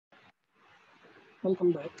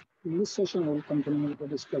Welcome back. In this session, we'll continue the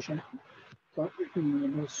discussion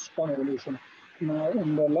in this convolution. Now,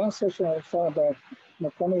 in the last session, I saw that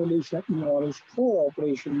the convolution involves four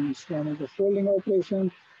operations. One is the folding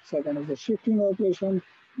operation, second is the shifting operation,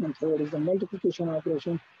 and third is the multiplication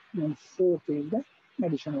operation, and fourth is the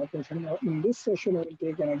addition operation. Now, in this session, I will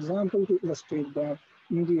take an example to illustrate that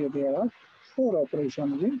indeed there are four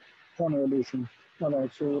operations in convolution. All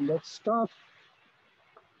right, so let's start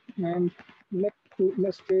and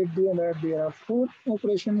let's take that there are four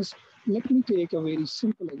operations. Let me take a very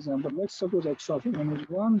simple example. Let's suppose x of n is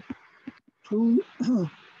 1, 2,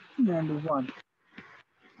 and 1.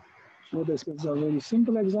 So this is a very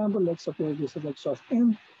simple example. Let's suppose this is x of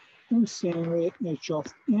n. In the same way, h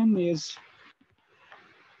of n is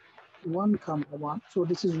 1, 1. So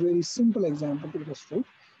this is very simple example to illustrate.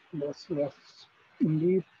 Yes,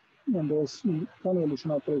 indeed, and this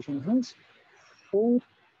convolution operation has four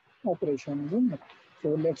operations in it. So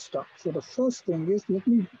let's start. So the first thing is let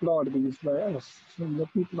me plot these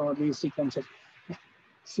sequences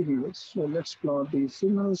signals. So let's plot these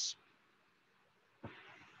signals.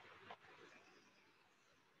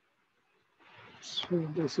 So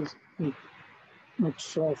this is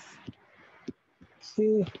x of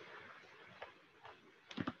k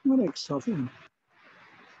or x of n.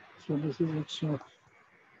 So this is x of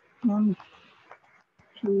 1,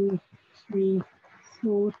 2, 3,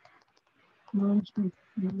 4, -2,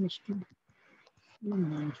 -2,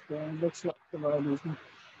 -4. Let's write the values.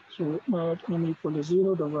 So at n equal to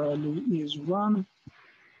 0, the value is 1.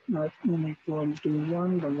 At n equal to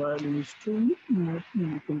 1, the value is 2. At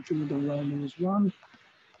n equal to 2, the value is 1.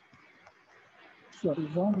 Sorry,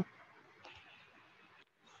 1.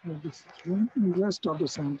 So this is 1. The rest of the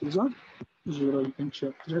samples are 0. You can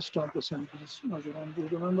check. The rest of the samples are 0. And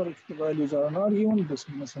remember, if the values are not given, this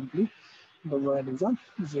means simply the values are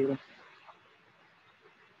 0.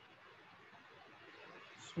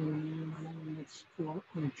 So let's go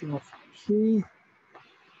h of k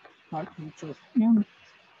at h of n.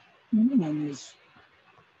 N is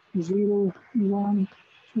 0, 1,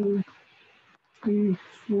 2, 3,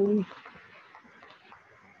 4.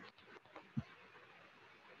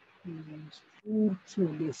 So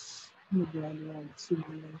this the value of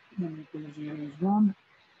signal n equal to 0 is 1.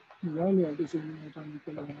 The value of the signal n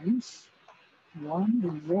equal to 1 is 1.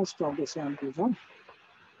 The rest of the samples are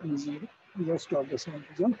 0. The rest of the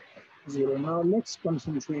samples are 0. Now let's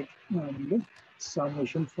concentrate on the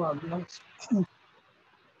summation formulas.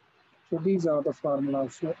 So these are the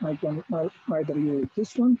formulas. So I can either use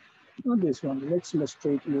this one or this one. Let's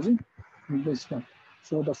illustrate using this one.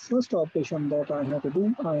 So the first operation that I have to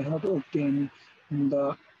do, I have to obtain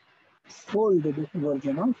the folded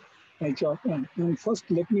version of h of n. And first,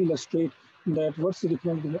 let me illustrate that what's the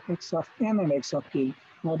difference between x of n and x of k.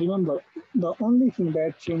 Now remember, the only thing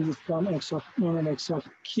that changes from x of n and x of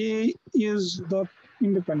k is the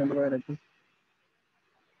independent variable.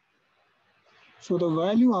 So the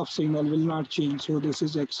value of signal will not change. So this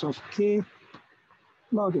is x of k.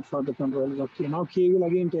 Log it for different values of k. Now k will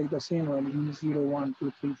again take the same value, 0, 1,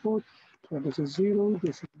 2, 3, 4. So this is 0,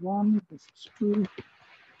 this is 1, this is 2,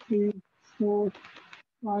 3, 4,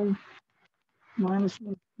 5, -1,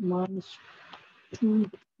 -2,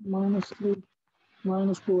 -3,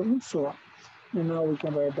 -4, and so on. And now we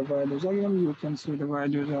can write the values again. You can see the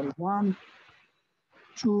values are 1,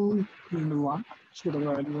 2, and 1. So the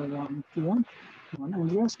value are 1, 2, 1, 1. And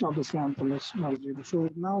the rest of the sample is 0. So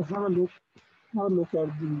now have a look at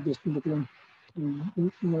this between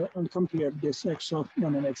and compare this x of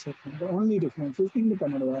n and x of n. The only difference is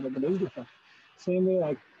independent variable is different. Same way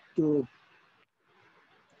I do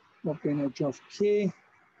obtain h of k.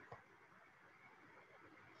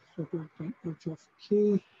 So to obtain h of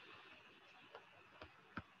k,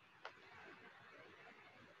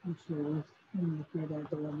 so indicate that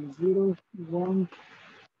the value is 0, 1,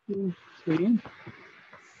 2, 3,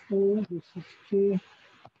 4. This is k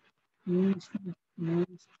minus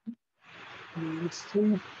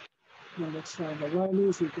 3. Now let's try the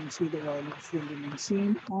values. You can see the values will remain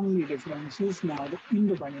same. Only difference is now the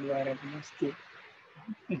independent variable is k.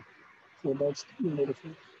 Okay. So that's the only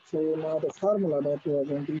difference. So now the formula that we are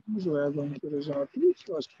going to use, we are going to resort to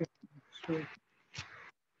first. So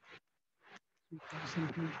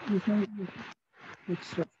x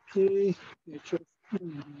of k, h of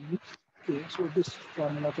n. Okay, so this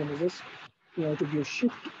formula tells us we have to give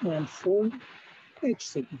shift and fold h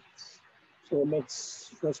segments. So let's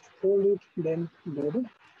first fold it, then do the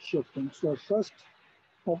shifting. So first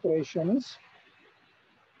operation is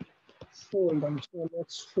folding. So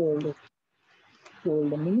let's fold it.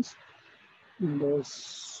 Fold means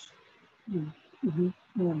this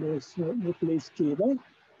And there's replace k by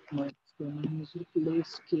minus k.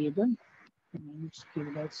 Replace k by minus k.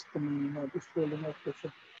 That's the meaning of this folding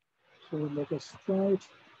operation. So let us try it.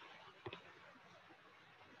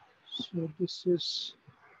 So this is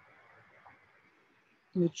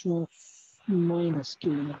h of minus k.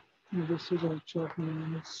 And this is h of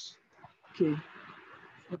minus k.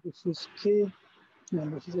 So this is k,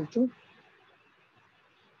 and this is h of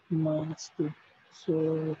minus k.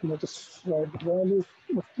 So let us write the values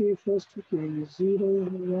of k first. K is 0,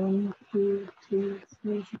 1, 2, 3,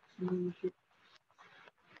 4, 6, 7, 8,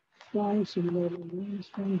 5. Similarly, minus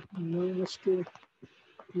 1, minus 2,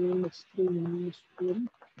 minus 3, minus 4,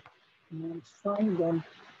 minus 5. Then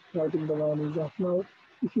writing the values of now.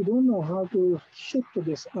 If you don't know how to shift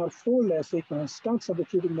this or fold a sequence, start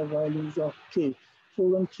substituting the values of k. So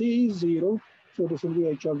when k is 0, so this will be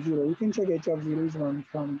h of 0. You can check h of 0 is 1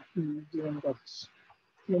 from given box.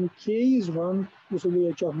 When k is 1, this will be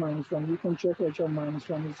h of minus 1. You can check h of minus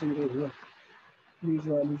 1 is 0 here. These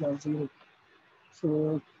values are 0.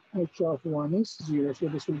 So h of 1 is 0. So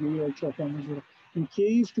this will be h of 1 is 0. In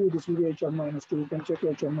k is 2, this will be h of minus 2. You can check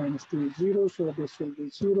h of minus 2 is 0. So this will be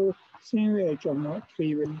 0. Same way h of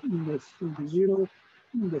 3 this will be 0.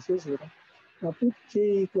 This is 0. Now put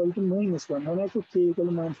k equal to minus 1. When I put k equal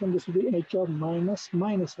to minus 1, this will be h of minus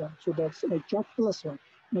 1. So that's h of plus 1.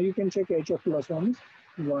 Now you can check h of plus 1 is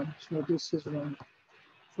 1. So this is 1.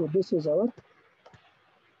 So this is our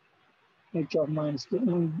h of minus k.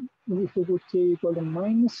 And if we put k equal to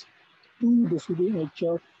minus 2, this will be h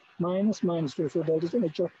of minus 2. So that is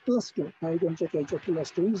h of plus 2. Now you can check h of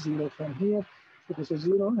plus 2 is 0 from here. So this is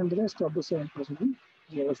 0, and the rest of the same will be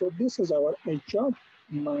 0. So this is our h of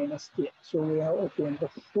minus k. So we have obtained the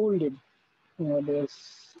folded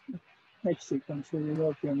this h sequence. So we have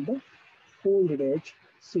obtained the folded h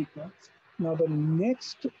sequence. Now the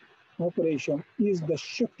next operation is the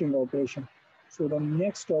shifting operation. So the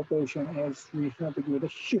next operation is we have to give the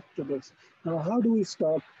shift to this. Now how do we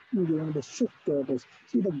start giving the shift to this?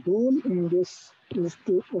 See, the goal in this is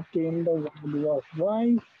to obtain the value of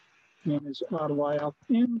y, is ry of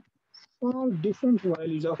m, for different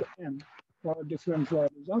values of m,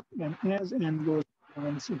 as n goes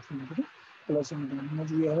minus infinity to plus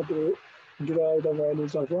infinity. We have to derive the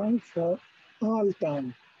values of y for all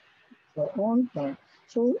time.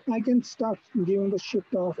 So I can start giving the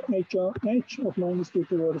shift of h of minus 2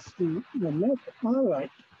 towards the left or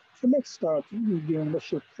right. So let's start giving the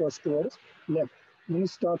shift first towards left. Then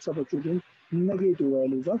start substituting negative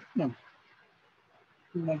values of m.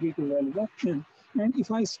 And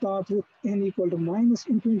if I start with n equal to minus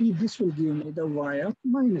infinity, this will give me the y of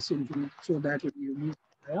minus infinity. So that will give me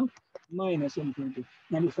y of minus infinity.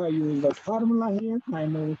 And if I use the formula here, I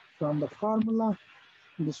know from the formula,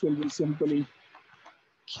 this will be simply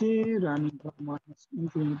k running from minus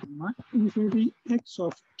infinity to infinity, x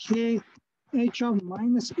of k, h of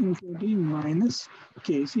minus infinity minus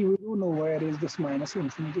k. See, we don't know where is this minus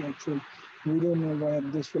infinity actually. We don't know where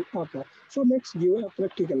this will occur. So let's give a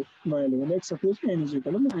practical value. Let's suppose n is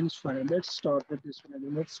equal to minus 5. Let's start with this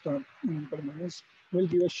value. Let's start n equal to minus. We'll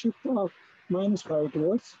give a shift of minus 5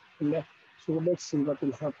 towards left. So let's see what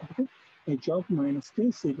will happen. Okay? H of minus k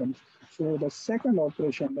sequence. So the second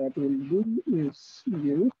operation that we'll do is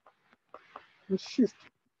give a shift.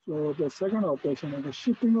 So the second operation is a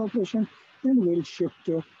shifting operation, and we'll shift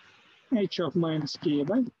to h of minus k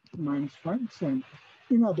by minus 5 cent.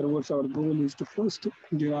 In other words, our goal is to first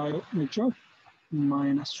derive h of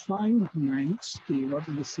minus 5 minus k. What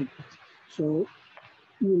is the sequence? So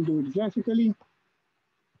we'll do it graphically.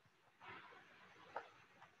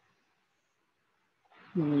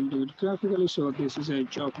 So this is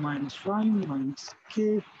h of minus 5 minus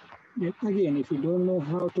k. And again, if you don't know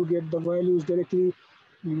how to get the values directly,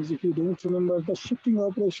 means if you don't remember the shifting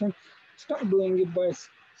operation, start doing it by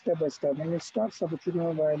step by step. And you start substituting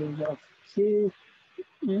the values of k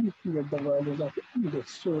and get the values of this.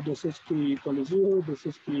 So this is k equal to 0, this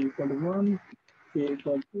is k equal to 1, k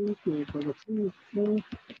equal to 2, k equal to 3, 4,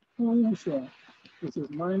 5, and so on. This is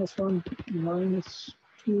minus 1, minus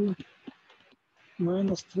 2,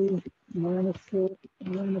 minus 3, minus 4,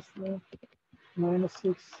 minus 4, minus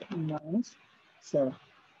 6, and minus 7.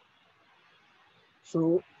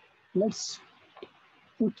 So let's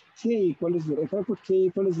put k equal to 0. If I put k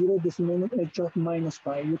equal to 0, this means h of minus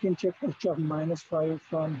 5. You can check h of minus 5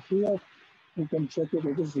 from here. You can check it,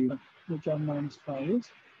 it is 0. H of minus 5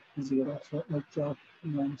 is 0. So h of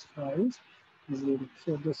minus 5 is 0.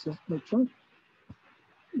 So this is h of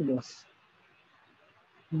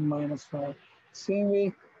minus 5. Same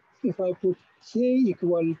way, if I put k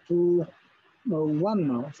equal to 1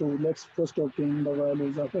 now. So let's first obtain the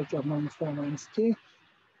values of h of minus 5 minus k.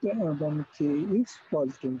 Then k is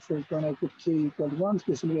positive. So when I put k equal 1,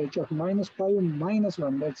 this will be h of minus 5 minus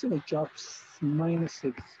 1. That's h of minus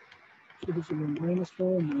 6. So this will be minus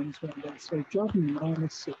 4 minus 1. That's h of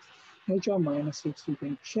minus 6. H of minus 6 you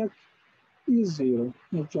can check is 0.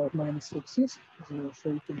 H of minus 6 is 0. So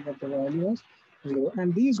you can get the value as 0.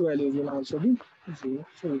 And these values will also be 0.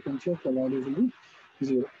 So you can check the values will be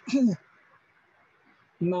 0.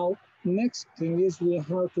 Now, next thing is we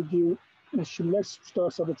have to give, let's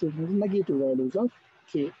start substituting negative values of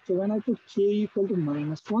k. So when I put k equal to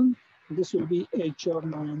minus 1, this will be h of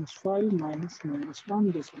minus 5 minus minus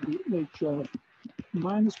 1. This will be h of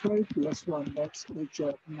minus 5 plus 1. That's h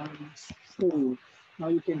of minus 4. Now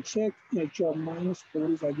you can check h of minus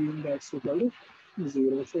 4 is again that's equal to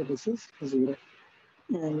 0. So this is 0.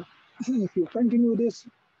 And if you continue this,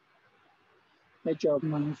 h of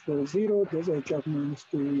minus 4 is 0, this h of minus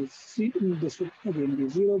 2 is 0, this will again be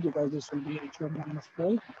 0 because this will be h of minus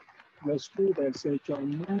 5 plus 2, that's h of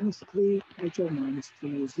minus 3, h of minus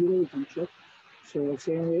 3 is 0, you can check. So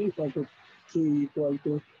same way, if I put k equal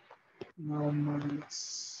to now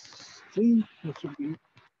minus 3, this will be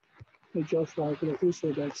h of 5 plus 2,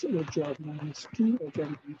 so that's h of minus 2, h of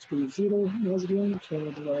minus 2 is 0 as given, so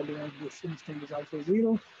the value of this instant is also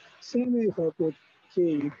 0. Same way, if I put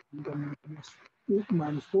k equal to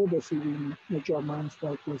minus 4, this will be h of minus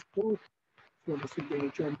 5 plus 4, so this will be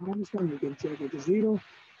h of minus 1, you can check it is 0,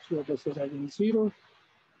 so this is again 0.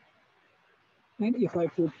 And if I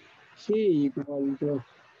put k equal to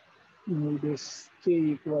this k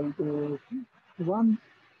equal to 1,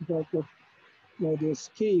 if I put this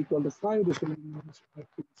k equal to 5, this will be minus 5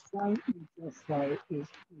 plus 5, h of 5 is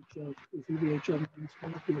h of, this will be h of minus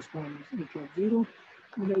 5 plus 1 is h of 0,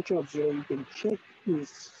 and h of 0 you can check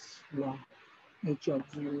is 1. H of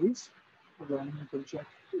 0 is 1, you can check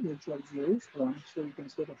h of 0 is 1. So you can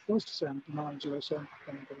say the first sample, non-zero sample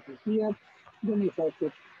will be here. Then if I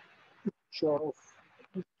put h of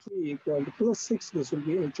k equal to plus 6, this will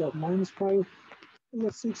be h of minus 5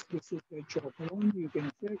 plus 6, this is h of 1, you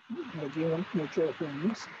can check the given h of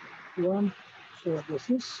 1 is 1, so this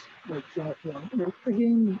is h of 1. And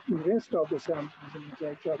again, the rest of the samples is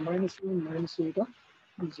h of minus 1, minus 8 of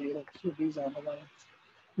 0, so these are the values.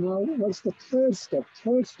 Now, what's the third step?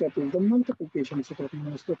 Third step is the multiplication step.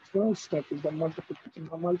 The third step is the multiplication.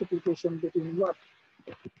 The multiplication between what?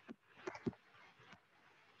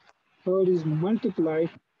 Third is multiply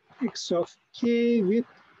x of k with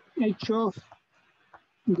h of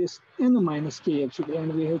this n minus k actually,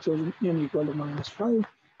 and we have chosen n equal to minus 5.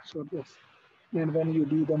 So this, and when you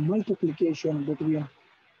do the multiplication between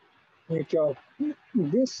h of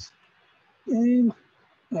this and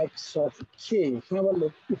x of k, have a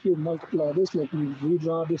look. If you multiply this, let me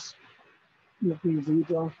redraw this. Let me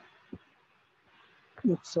redraw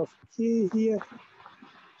x of k here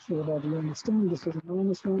so that you understand. This is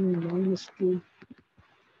minus 1, minus 2,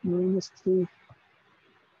 minus 3.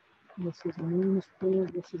 This is minus 4,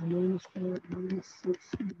 this is minus 4, minus 6,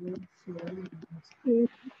 minus 7, minus 8.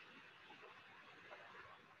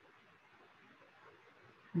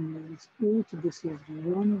 Minus 8, this is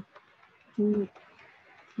 1, 2,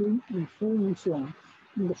 3, and 4, and so on.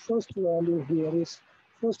 And the first value here is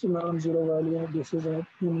first non-zero value. This is a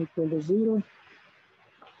n equal to 0,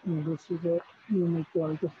 and this is a n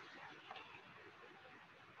equal to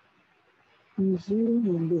 0,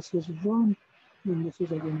 and this is 1, and this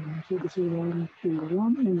is again 1. So this is 1, 2,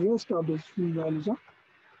 1, and rest of these values are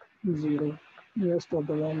 0. Rest of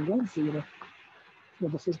the values are 0. So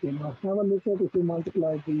this is the now. Have a look at if you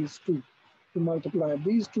multiply these two. To multiply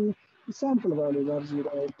these two, the sample values are 0.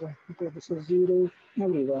 Okay, this is 0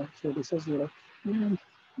 everywhere. So this is 0. And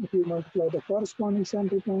if you multiply the corresponding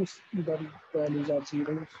sample points, the values are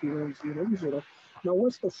 0, 0, 0, 0. Now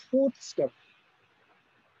what's the fourth step?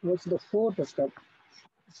 What's the fourth step?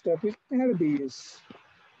 Step is add these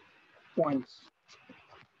points.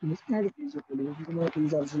 Add these values. You know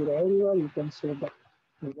these are 0 everywhere. You can say that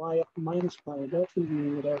y of minus 5, that will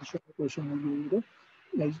be the actual equation will be the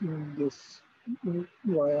this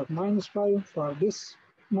y of minus 5 for this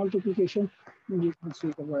multiplication, and you can see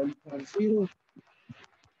the value are 0.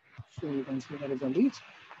 So you can see the result is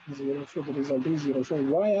 0. So the result is 0. So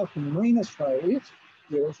y of minus 5 is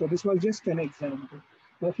 0. So this was just an example.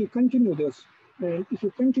 Now if you continue this, and if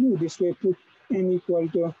you continue this way, put n equal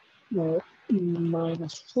to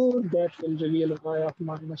minus 4, that will reveal y of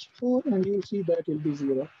minus 4, and you'll see that will be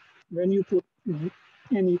 0. When you put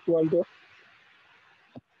n equal to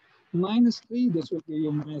minus 3, this will give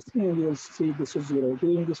you minus 3, and you'll see this is 0.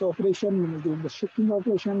 Doing this operation, doing the shifting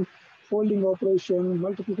operation folding operation,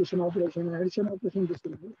 multiplication operation, addition operation, this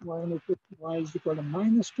will be y, and if y is equal to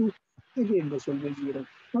 -2, again this will be 0.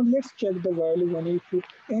 Now let's check the value when you put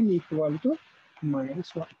n equal to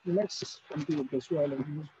 -1. Let's compute this value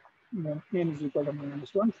when n is equal to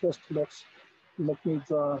 -1. First, let me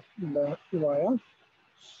draw the y.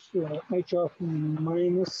 So h of -1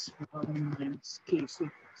 minus k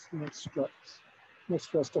sequence. Let's draw this. Let's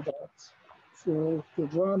first draw this. So to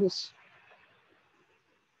draw this,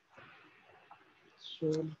 so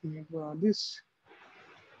let me draw this.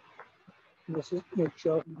 This is h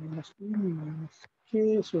of -1 minus k.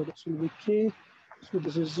 So this will be k. So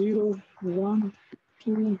this is 0, 1,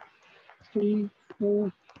 2, 3,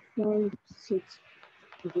 4, 5, 6.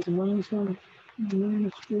 This is -1,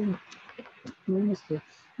 -2, -3.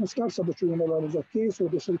 Now start substituting the values of k. So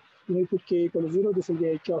this will, when you put k equal to 0, this will be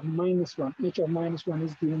h of -1. H of -1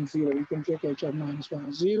 is given 0. You can check h of -1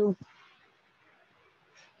 is 0.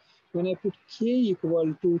 When I put k equal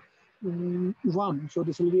to 1, so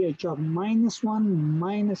this will be h of -1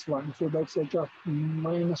 -1. So that's h of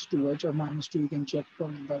 -2. H of -2 you can check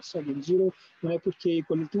from that's again 0. When I put k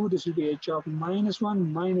equal to 2, this will be h of -1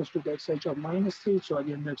 -2. That's h of -3. So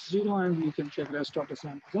again that's 0, and you can check rest of the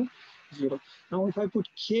sample 0. Now if I put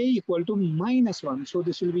k equal to -1, so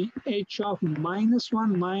this will be h of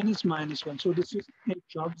 -1 -1. So this is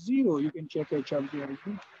h of 0. You can check h of 0.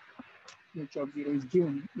 H of 0 is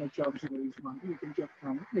given, h of 0 is 1. You can check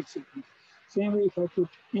from h sequence. Same way if I put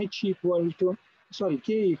h equal to, sorry, k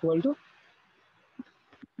equal to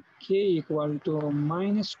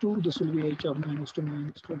 -2, this will be h of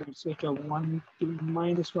 -2, that's h of 1 to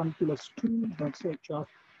 -1 plus 2, that's h of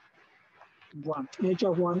 1. H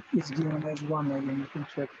of 1 is given as 1 again, you can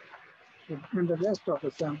check. So, and the rest of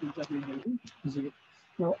the samples again will be 0.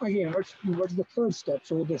 Now again, what's the third step?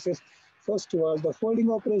 So this is, first was the folding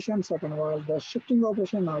operation, second was the shifting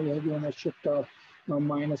operation. Now we have given a shift of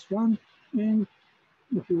 -1, and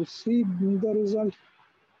if you see the result,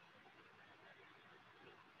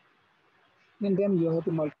 and then you have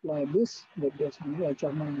to multiply this with this h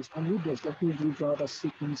of -1 with this. Let me redraw the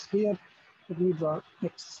sequence here. Let me draw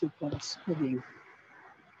x sequence again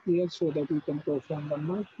here so that we can perform the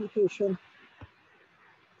multiplication.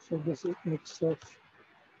 So this is x of,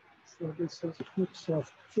 so this is x of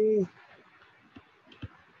k.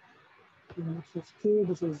 This is k.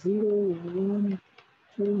 This is 0, 1,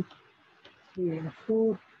 2, 3, and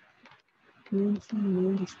 4. -1,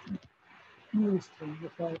 -2, -3.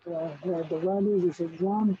 If I have the values, this is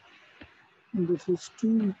 1, and this is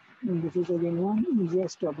 2, and this is again 1. The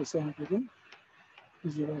rest of the sample again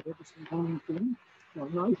 0. This is 1, 2.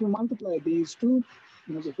 Now if you multiply these two,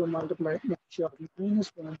 if you multiply h of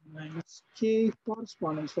 -1 minus k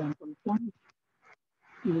corresponding sample point,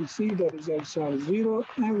 you will see the results are 0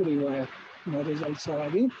 everywhere. The results are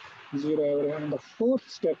again 0 everywhere. And the fourth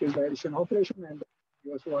step is the addition operation, and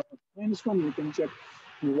y of -1. You can check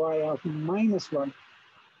y of -1.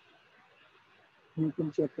 You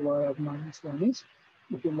can check y of -1 is,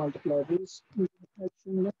 if you multiply this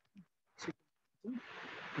action,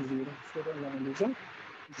 0. So the values are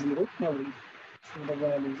 0 everywhere. So the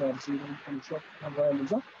values are 0. You can check the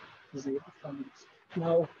values are 0 from this.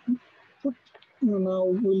 Now put, now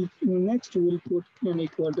next we'll put n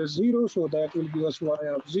equal to 0. So that will give us y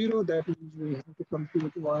of 0. That means we have to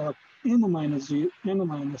compute y of n minus 0, n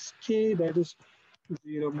minus k. That is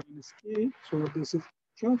 0 minus k. So this is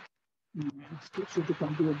h of minus k. So to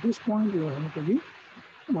compute this point, we have to be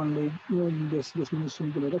only this means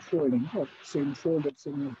simply the folding of same folded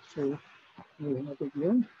signal. So we have to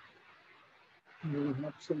give, we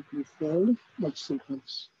have simply fold H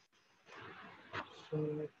sequence. So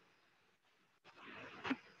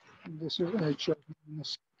this is h of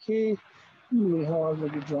minus k. We have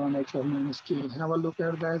already drawn h of minus k. Have a look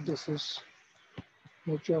at that. This is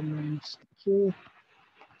h of minus k.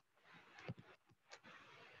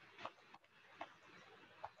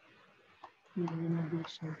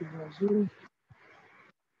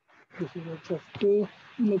 This is h of k.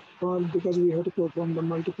 Because we have to perform the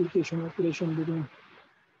multiplication operation between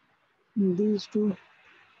these two.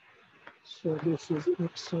 So this is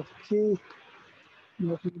x of k.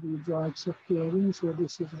 Let me draw x of k again. So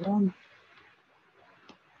this is 1.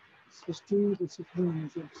 This is 2. This is 1.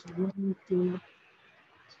 So it's 1, 2,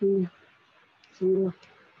 3, 0.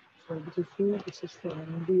 So this is 4. This is 4.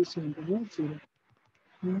 And these is 0.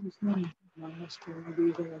 Minus 9, minus 2.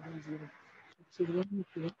 These are again 0. So this is 1,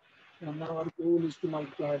 2. And now our goal is to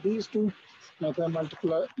multiply these two. Now if I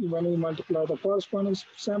multiply, when we multiply the corresponding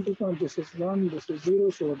sample point, this is 1, this is 0,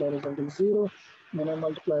 so the result is 0. When I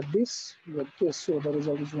multiply this with this, so the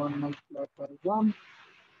result is 1 multiplied by 1.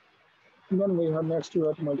 Then we have next we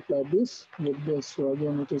have to multiply this with this. So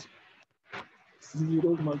again it is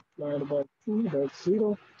 0 multiplied by 2, that's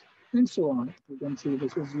 0, and so on. You can see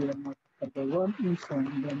this is 0 multiplied by 1, and so on.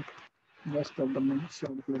 And then rest of the multiplies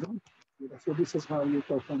on 0. So this is how you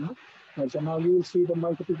perform it. And so now you will see the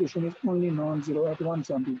multiplication is only non-zero at one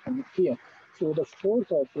sample point here. So the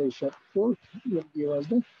fourth operation, fourth will give us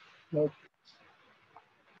the so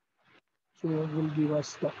will give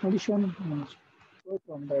us the addition. And so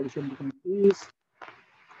from the addition between these,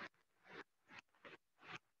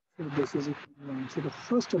 so this is equal to 1. So the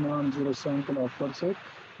first non-zero sample occurs at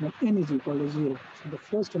when n is equal to 0. So the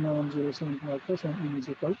first non-zero sample occurs when n is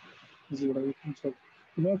equal to 0. You can check.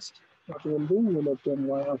 Next, what we will do, we will obtain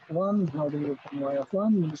y of 1. How do we obtain y of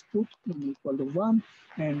 1? Means put n equal to 1.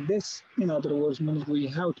 And this, in other words, means we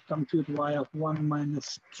have to compute y of 1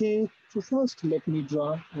 minus k. So first, let me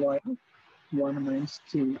draw y of 1 minus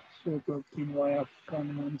k. So to obtain y of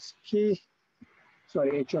 1 minus k,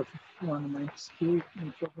 sorry, h of 1 minus k,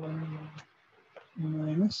 h of 1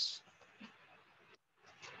 minus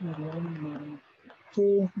 1 minus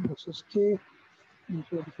k, this is k,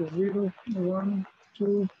 equal to 0, 1,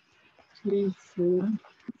 2, 3, 4,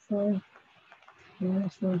 5,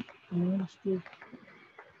 minus 1, minus 2,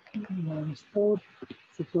 minus 4.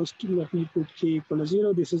 So first let me put k equal to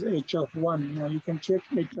 0. This is h of 1. Now you can check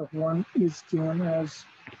h of 1 is given as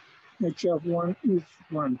h of 1 is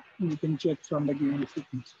 1. You can check from the given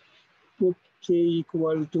sequence. Put k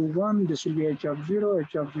equal to 1. This will be h of 0.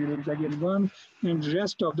 H of 0 is again 1. And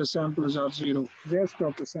rest of the samples are 0. Rest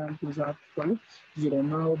of the samples are equal to 0.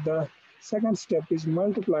 Now the second step is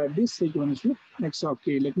multiply this sequence with x of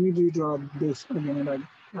k. Let me redraw this again and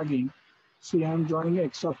again. See, I'm drawing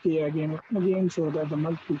x of k again and again so that the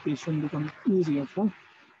multiplication becomes easier for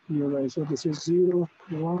you guys. So this is 0,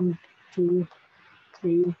 1, 2,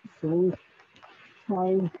 3, 4,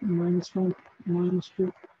 5, minus 1, minus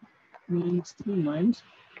 2, minus 3, minus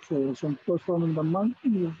 4. So performing the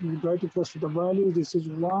multiply, we write it first to the value. This is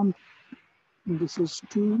 1, this is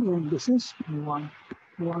 2, and this is 1.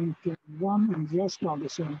 1, 2, 1, and rest of the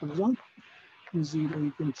samples are 0.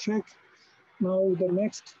 You can check. Now the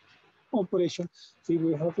next operation. See,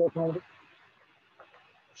 we have performed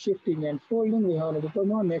shifting and folding. We have already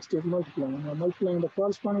performed. Next is multiplying. Now multiplying the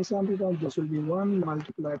corresponding sample point. This will be 1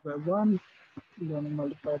 multiplied by 1. Then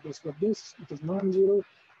multiply this with this. It is non-zero.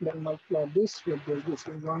 Then multiply this with this. This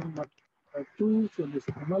is 1 multiplied by 2. So this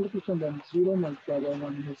is the multiplication. Then 0 multiplied by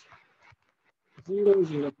 1 is 0,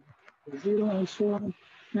 0, 0, and so on.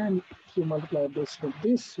 And if you multiply this with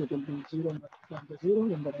this, it will be 0 multiplied by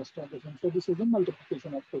 0 in the rest of the sum. So this is the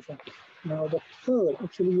multiplication operation. Now the third,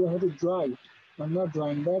 actually you have to draw it. I'm not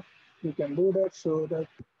drawing that. You can do that so that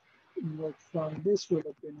from this will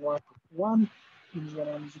obtain y of 1, is 1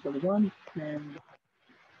 is equal to 1, and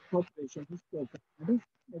operation is perfect.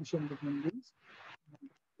 Addition between these.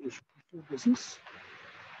 So this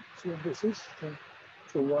is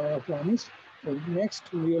so y of 1 is. So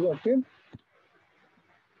next we will obtain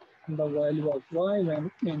the value of y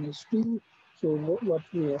when n is 2. So what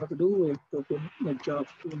we have to do, we have to obtain h of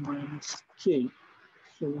 2 minus k.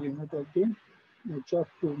 So we have to obtain h of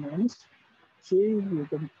 2 minus k. You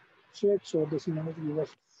can check. So this is give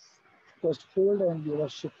us first fold and give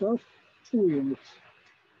us shift of 2 units.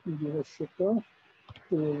 We give us shift of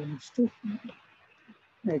 2 units to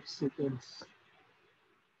x sequence.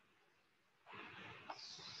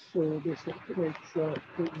 So this is h of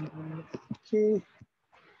 2 minus k.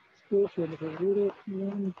 So this is 0,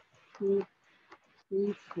 1, 2,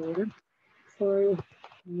 3, 4, and 5,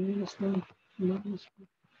 minus 1, minus 2,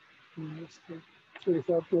 minus 3. So if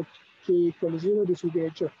I put k equal to 0, this will be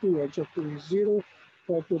h of 2. H of 2 is 0. If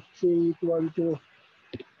I put k equal to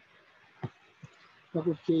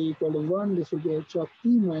 1, this will be h of t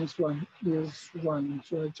minus 1 is 1.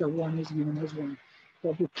 So h of 1 is given as 1. If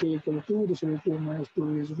I put k equal to 2, this will be 2 minus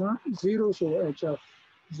 2 is 0. So h of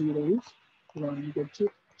 0 is 1. You can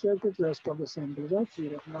check it, rest of the samples are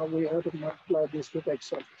 0. Now we have to multiply this with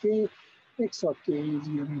x of k. X of k is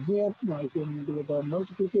given here. Now if you do the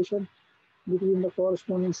multiplication between the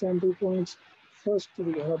corresponding sample points, first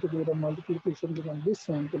we have to do the multiplication between this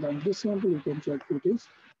sample and this sample. You can check it is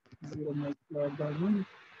 0 multiplied by 1.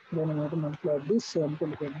 Then I have to multiply this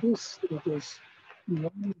sample with this. It is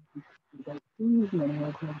 1 by 2. Then I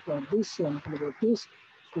have to multiply this sample with this.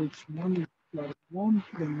 So it's 1 multiplied by 1.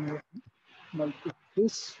 Then I have to multiply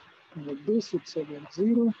this with this. It's again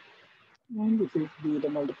 0. And if we do the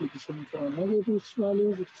multiplication for negative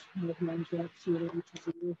values, it's -0, which is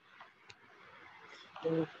 0.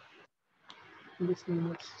 So this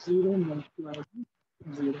one is 0 multiplied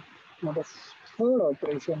by 0. Now the third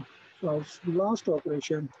operation. So last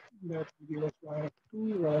operation that will give us y of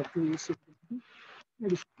 2, y of 2 is equal to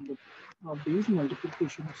addition of these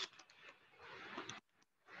multiplications.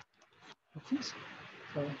 Okay.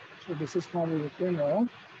 So this is how we return y of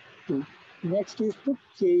 2. Next is put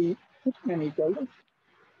n equal to,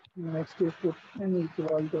 next is put n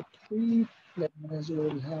equal to 3. That means we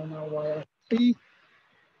will have now y of 3.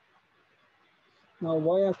 Now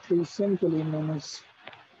y of 3 simply means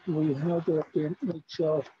we have to obtain h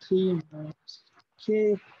of 3 minus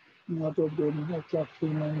k. Not obtaining h of 3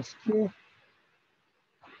 minus k.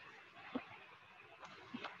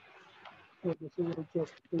 So this is h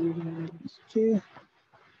of 3 minus k.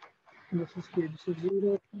 This is k. This is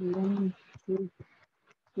 0, 1, 2,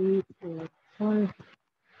 3, 4, 5.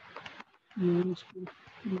 Minus 2,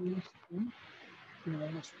 minus 1,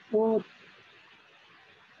 minus 4.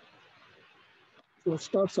 So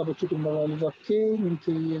start substituting the values of k. In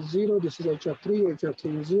k is 0, this is h of 3, h of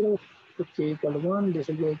 3 is 0. Put k equal to 1, this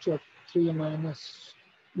will be h of 3 minus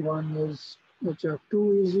 1 is h of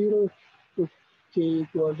 2 is 0. Put k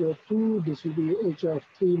equal to 2, this will be h of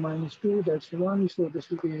 3 minus 2, that's 1. So this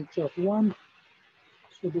will be h of 1.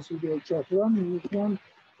 So this will be h of 1 is 1.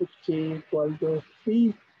 Put k equal to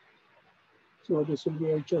 3. So this will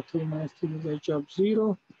be h of 3 minus 3 is h of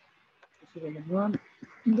 0. This is again 1.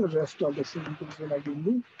 And the rest of the samples will again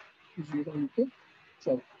be 0 equal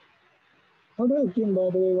 7. How do I obtain, by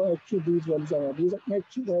the way, actually these values are? These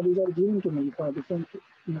actual values are given to me for different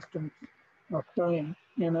instance of time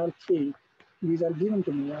n or k. These are given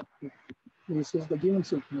to me. This is the given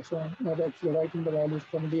sequence. So I'm not actually writing the values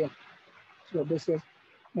from there. So this is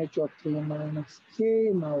h of 3 minus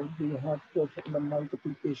k. Now we have to perform the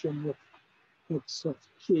multiplication with x of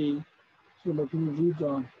k. So let me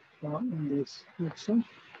redraw in this section.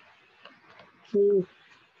 K,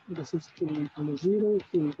 this is k equal to 0,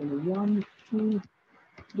 k equal to 1, 2,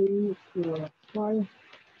 3, 4, 5,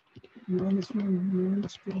 minus 1,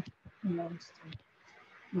 minus 2, minus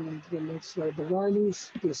 3. And then let's write the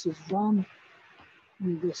values. This is 1,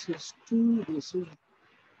 this is 2, this is,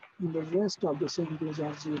 and the rest of the samples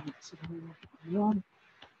are 0. This is 1.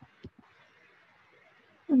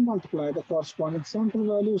 And multiply the corresponding sample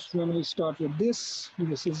values. When we start with this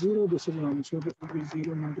is 0, this is 1. So this will be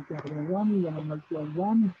 0 multiplied by 1. When I multiply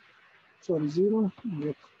 1, sorry, 0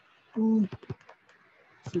 with 2,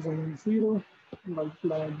 this is again 0.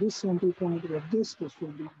 Multiply this sample point with this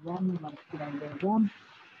will be 1 multiplied by 1.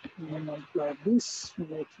 And then multiply this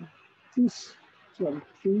with this, sorry,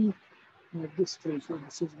 3 with this 3. So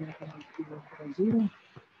this is going to multiply by 0.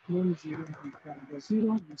 Then 0 multiplied by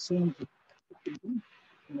 0. And same thing.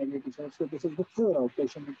 Negative side. So this is the third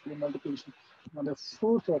operation, actually multiplication. Now the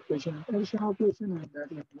fourth operation, addition operation, and that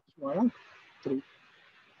is y of 3.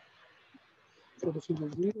 So this is 0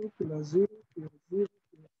 plus 0 plus 0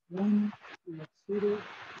 plus 1 plus 0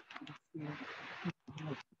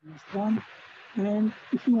 plus 1. And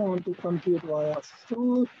if you want to compute y of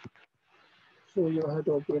 4, so you have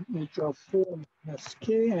to open h of 4 minus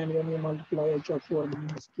k, and when you multiply h of 4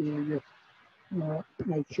 minus k with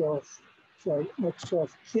h of, sorry, x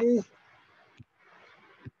of k,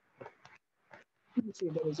 you see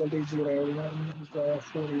the result is 0. Everyone is y of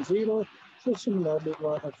 4 is 0. So similarly,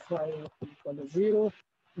 y of 5 equal to 0,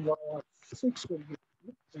 y of 6 will be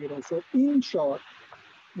 0. So in short,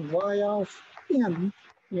 y of n,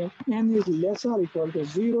 when n is less or equal to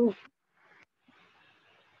 0,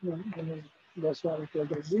 when n is less or equal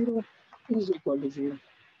to 0, is equal to 0.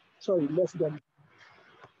 Sorry, less than.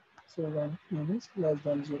 So when n is less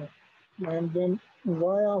than 0. And when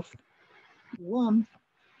y of 1,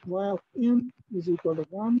 y of n is equal to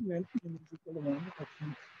 1, when n is equal to 1.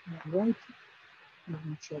 Right? Let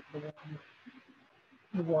me check the value.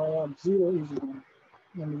 Y of 0 is 1.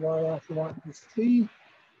 And y of 1 is 3.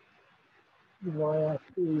 Y of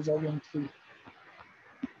 2 is again 3.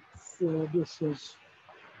 So this is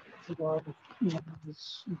y of n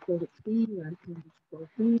is equal to 3 and n is equal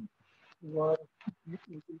to 2. Y of n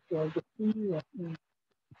is equal to 3 and n is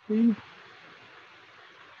 3.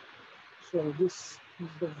 So this is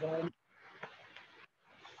the value.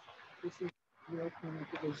 This is y of n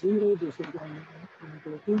equal to 0. This is y of n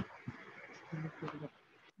equal to 2.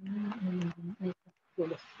 Equal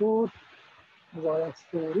to 4. Y of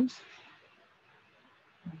 4 is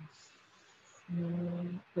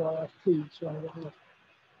y of 3.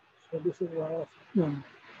 So this is y of n.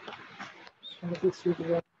 So this is y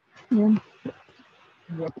of n.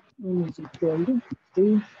 What n is equal to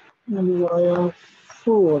 3. And y of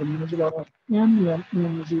 4 means y of n when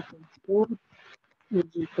n is equal to 4 is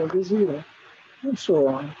equal to 0. And so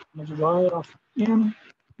on. Means y of n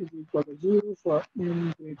is equal to 0 for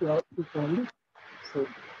n greater or equal to 4.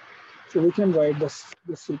 So we can write this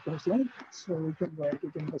sequence like, so we can write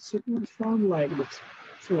it in the sequence form like this.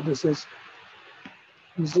 So this is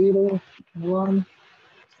 0, 1,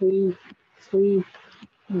 3, 3,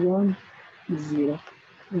 1, 0.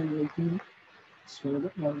 And we can show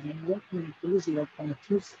the original equal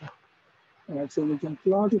 0.2. Alright, so we can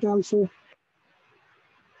plot it also.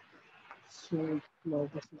 So we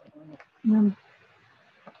plot this m.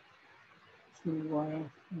 So y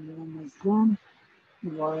of 1 is 1,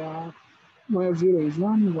 y of 0 is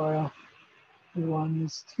 1, y of 1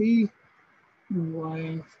 is 3,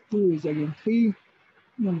 y of 2 is again 3,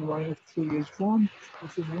 and y of 3 is 1.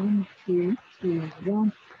 This is 1, 3, 3 is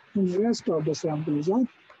 1. And the rest of the samples are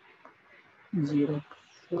 0,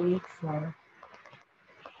 4, 5,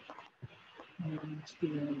 minus 2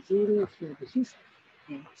 and 0.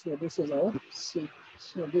 So this is our C.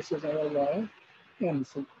 So this is our y n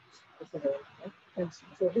sequence. This is our y n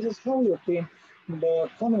sequence. So this is how we obtain the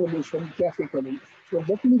convolution graphically. So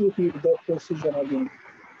let me repeat the procedure again.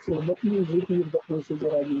 So actually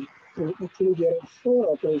there are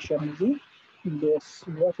 4 operations in this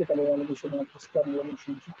graphical evaluation of this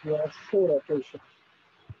convolution. So there are 4 operations.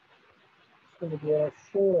 So there are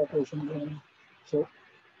 4 operations in. So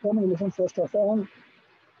convolution, first of all,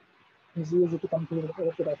 is used to compute the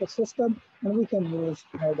output of a system, and we can use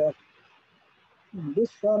either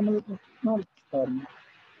this formula, not this formula.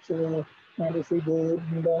 So, and if we go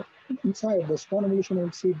in the inside this convolution,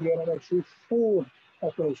 we'll see there are actually 4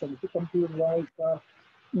 operations to compute y for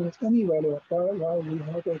any value of y. We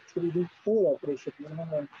have to actually do 4 operations. We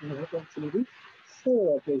have to actually do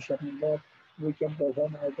 4 operations that we can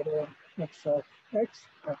perform either x of x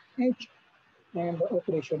or h, and the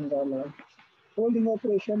operations are like folding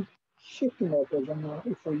operation, shifting operation. Now,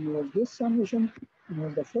 if we use this summation,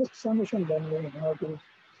 use the first summation, then we have to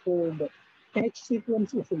fold the H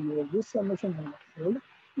sequence. If we use this summation, we fold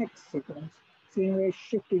X sequence. Same way,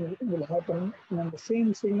 shifting will happen on the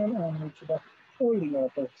same signal on which the folding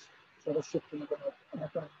occurs. So the shifting will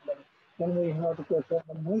happen. Then we have to perform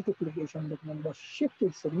a multiplication between the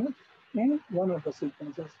shifted signal and one of the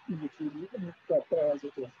sequences which we capture as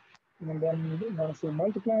it is. And then once we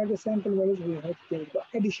multiply the sample values, we have to take the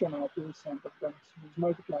addition of these sample values, these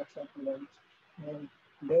multiplied sample values. And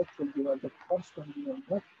that will give us the corresponding value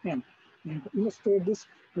of n. And to illustrate this,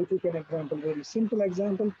 we take an example, very simple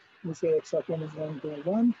example. We say x of n is 1 to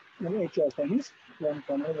 1, and h of n is 1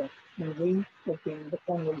 comma 1. And we obtain the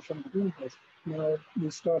convolution between this. Now we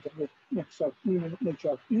started with x of n and h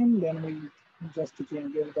of n, then we just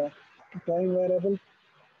change the time variable,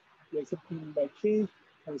 place it by k.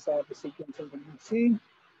 We saw the sequence of the same.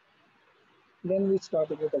 Then we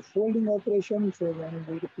started with a folding operation. So when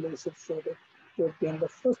we replace it, so that to obtain the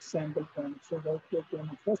first sample point. So that to obtain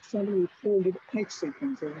the first sample, we folded X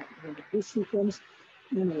sequence. So we folded this sequence,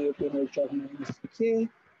 and we obtain H of minus K.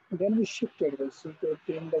 And then we shifted this. So to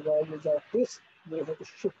obtain the values of this, we have to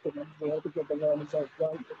shift them. We have to get the values of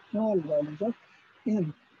y, all values of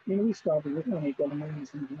n. And we started with n equal to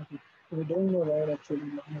minus infinity. We don't know where actually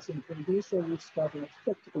minus infinity is, so we start with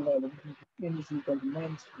practical value. N is equal to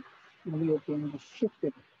minus 1. And we obtain the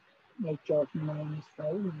shifted h of minus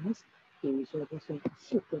 5 minus 2. So this is the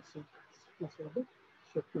shifted sequence. This is the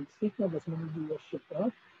shifted sequence. This means we are shift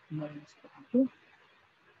of minus 1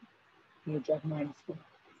 to h of minus 2.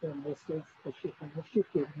 So this is the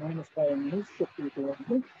shifted minus 5 minus shifted towards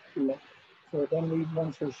the left. So then we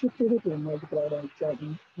once we shifted it, we multiply the h of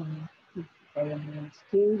minus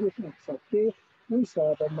k with x of k. We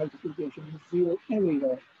saw the multiplication is 0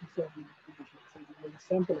 everywhere. So the multiplication is 0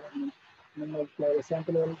 sample element. We multiply the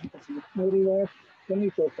sample element everywhere. Then we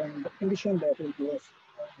perform the addition that will give us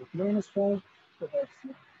minus 5. So that's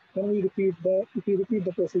it. Then we repeat the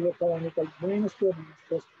procedure for n equals minus 4. We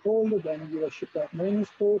first fold, then give a shift of minus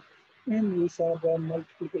 4. And we saw the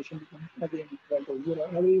multiplication become again equal to 0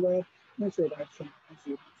 everywhere. And so that's 0.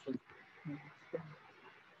 So,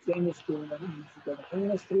 same is true when n is equal to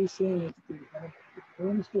minus 3, same is true when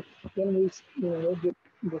minus 2. Then we get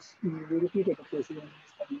this, we repeated the procedure.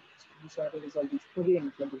 We saw the result is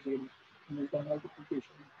again equal to 0. And with the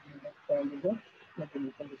multiplication, value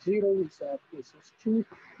equal to 0, we saw this is true.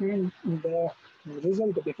 And the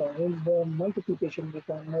result becomes, the multiplication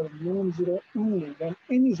becomes non-zero only when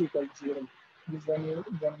n is equal to 0. This when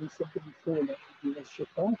we simply fold it, we will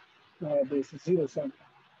shift on this 0 sample.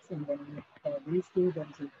 And when we have these two, then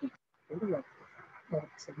we will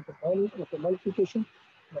set the value of the multiplication.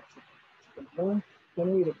 That's it. Then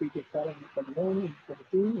we repeat it for n equal to 1, n equal to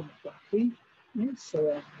 2, n equal to 3, and so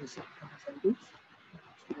on. This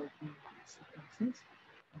sequence.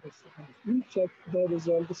 We check the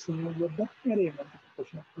result is same with the array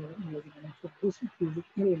multiplication. So this is using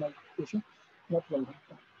array multiplication. What will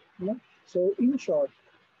happen? Yeah. So in short,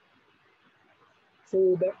 so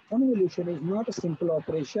the convolution is not a simple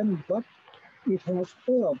operation, but it has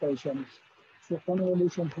four operations. So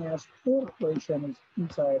convolution has four operations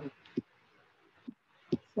inside it.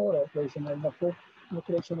 Four operations, and the four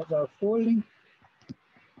operations are folding,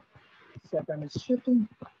 second is shifting,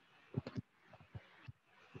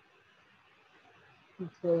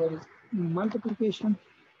 third is multiplication,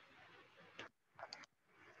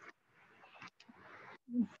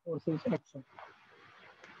 fourth is action.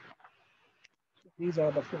 So these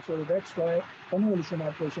are the four. So that's why convolution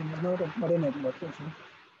operation is not an ordinary operation.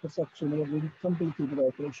 It's actually a very complicated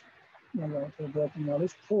operation. And so that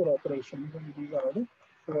knowledge four operations, and these are the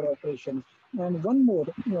four operations. And one more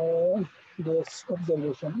this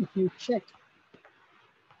observation, if you check,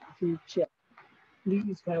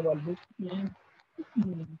 please have a look and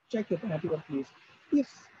check it at your place. If,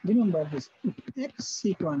 remember this, if X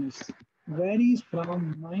sequence varies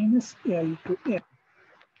from -L to L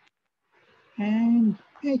and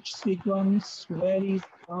H sequence varies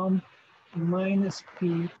from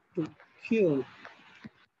 -P to Q,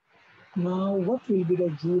 now what will be the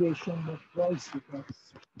duration of Y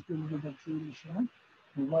sequence? What will be the duration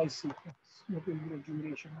of Y sequence? What will be the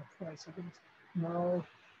duration of Y sequence? Now,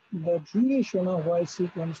 the duration of Y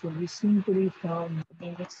sequence will be simply from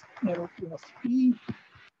 -L plus P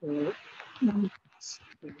or M plus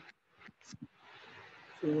P.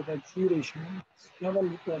 So the duration, have a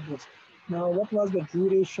look at this. Now, what was the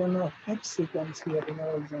duration of X sequence here in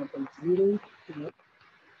our example? 0 to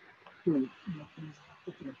 2.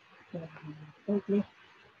 Okay.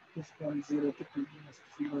 This from 0 to 2,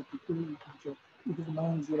 0 to 2, it is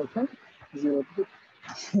non-zero from 0 to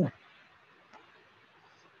 2.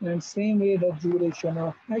 And same way the duration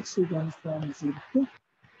of X sequence from 0 to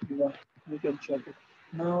 1. We can check it.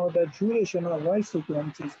 Now the duration of Y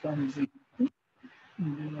sequence is from 0 to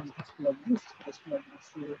 1. Plug this,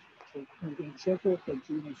 0. So you can check it, the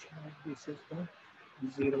duration of this is from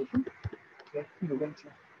 0 to 1. You can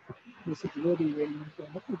check. This is very, very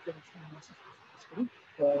important.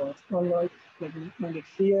 All right, let me make it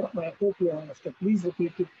clear. I hope you understand. Please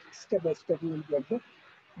repeat it step by step. You will get the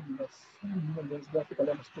graphical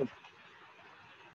understood.